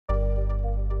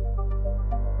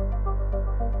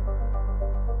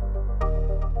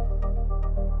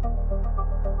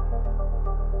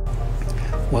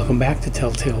Welcome back to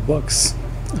Telltale Books.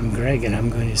 I'm Greg, and I'm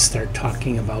going to start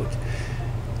talking about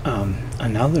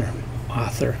another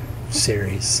author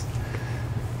series,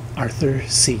 Arthur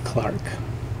C. Clarke.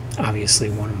 Obviously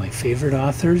one of my favorite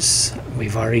authors.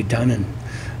 We've already done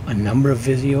a number of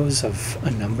videos of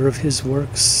a number of his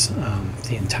works,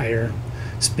 the entire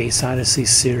Space Odyssey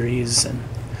series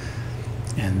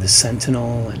and The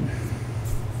Sentinel, and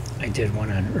I did one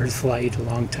on Earthlight a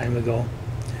long time ago.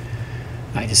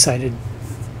 I decided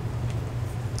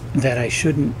that I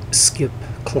shouldn't skip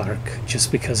Clarke just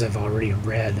because I've already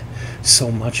read so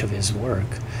much of his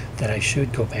work, that I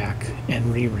should go back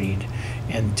and reread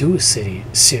and do a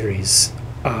series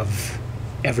of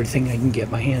everything I can get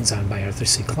my hands on by Arthur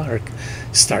C. Clarke,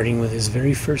 starting with his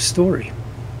very first story.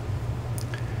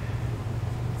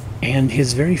 And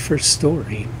his very first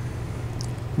story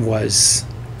was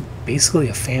basically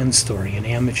a fan story, an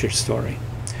amateur story.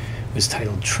 It was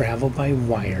titled Travel by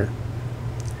Wire,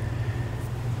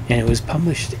 and it was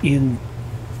published in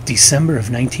December of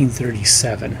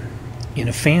 1937 in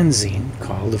a fanzine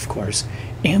called, of course,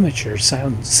 Amateur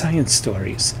Science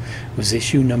Stories. It was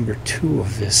issue number 2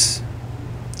 of this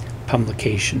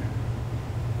publication.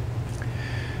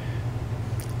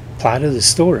 Plot of the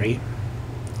story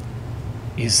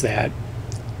is that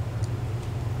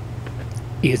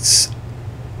it's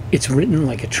written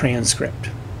like a transcript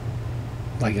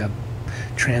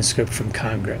from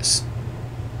Congress.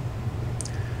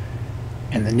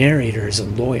 And the narrator is a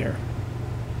lawyer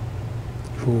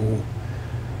who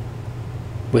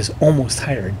was almost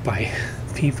hired by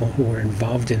people who were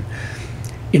involved in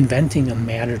inventing a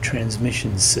matter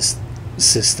transmission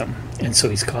system. And so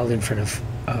he's called in front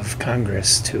of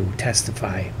Congress to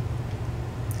testify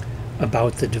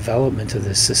about the development of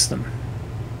this system.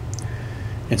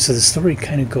 And so the story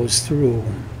kind of goes through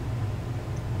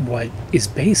what is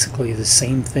basically the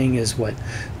same thing as what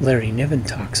Larry Niven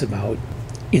talks about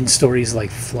in stories like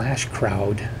Flash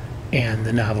Crowd and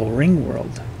the novel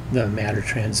Ringworld, the matter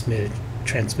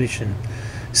transmission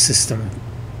system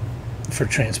for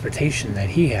transportation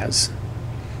that he has.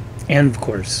 And of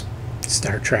course,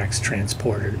 Star Trek's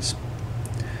Transporters.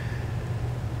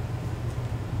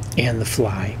 And The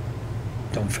Fly.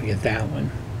 Don't forget that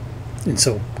one. And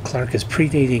so Clarke is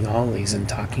predating all these and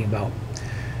talking about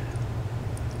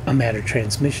a matter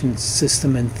transmission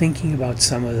system and thinking about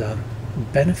some of the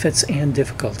benefits and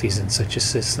difficulties in such a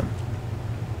system.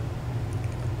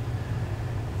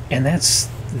 And that's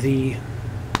the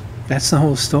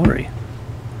whole story.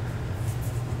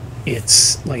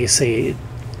 It's, like I say,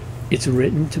 it's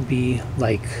written to be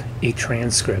like a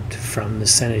transcript from the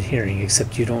Senate hearing,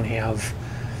 except you don't have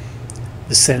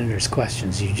the senator's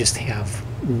questions. You just have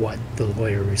what the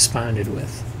lawyer responded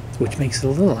with, which makes it a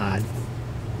little odd,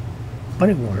 but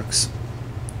it works.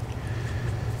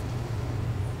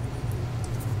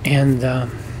 And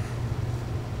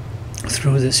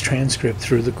through this transcript,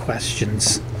 through the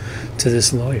questions to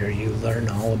this lawyer, you learn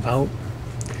all about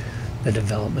the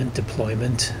development,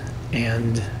 deployment,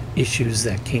 and issues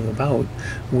that came about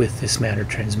with this matter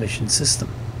transmission system.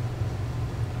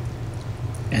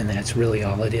 And that's really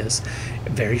all it is.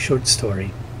 A very short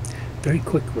story, very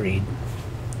quick read.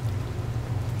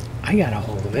 I got a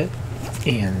hold of it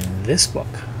in this book,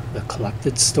 The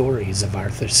Collected Stories of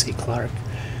Arthur C. Clarke.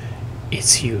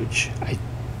 It's huge.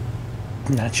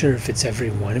 I'm not sure if it's every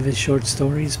one of his short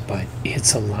stories, but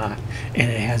it's a lot. And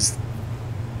it has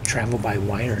Travel by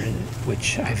Wire in it,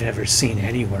 which I've never seen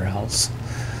anywhere else.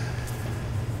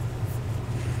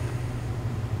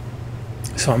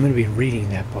 So I'm going to be reading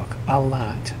that book a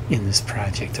lot in this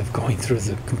project of going through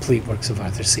the complete works of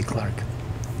Arthur C. Clarke.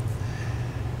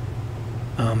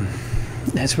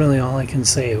 That's really all I can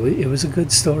say. It was a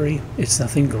good story. It's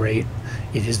nothing great.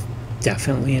 It is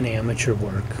definitely an amateur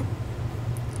work,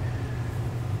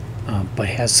 but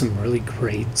has some really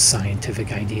great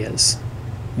scientific ideas,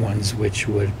 ones which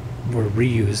were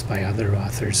reused by other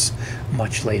authors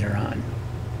much later on.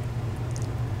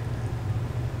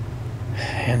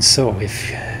 And so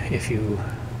if you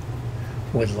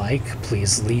would like,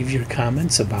 please leave your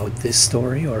comments about this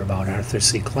story or about Arthur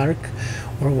C. Clarke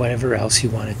or whatever else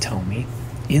you want to tell me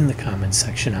in the comment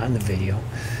section on the video.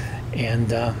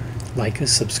 And like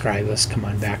us, subscribe us, come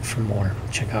on back for more.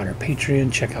 Check out our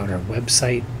Patreon, check out our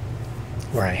website,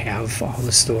 where I have all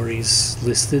the stories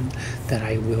listed that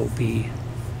I will be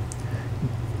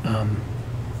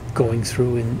going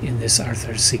through in this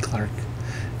Arthur C. Clarke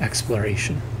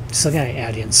exploration. Still got to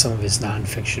add in some of his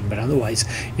nonfiction, but otherwise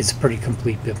it's a pretty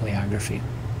complete bibliography.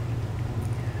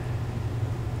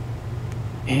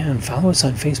 And follow us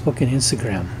on Facebook and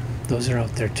Instagram. Those are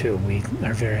out there too. We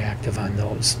are very active on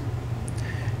those.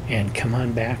 And come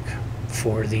on back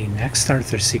for the next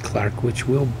Arthur C. Clarke, which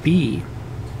will be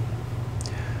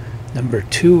number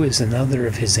 2, is another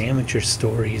of his amateur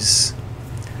stories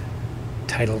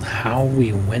titled How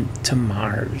We Went to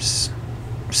Mars.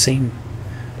 Same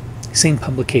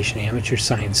publication, Amateur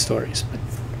Science Stories, but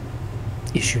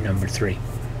issue number 3.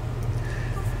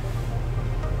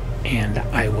 And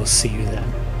I will see you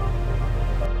then.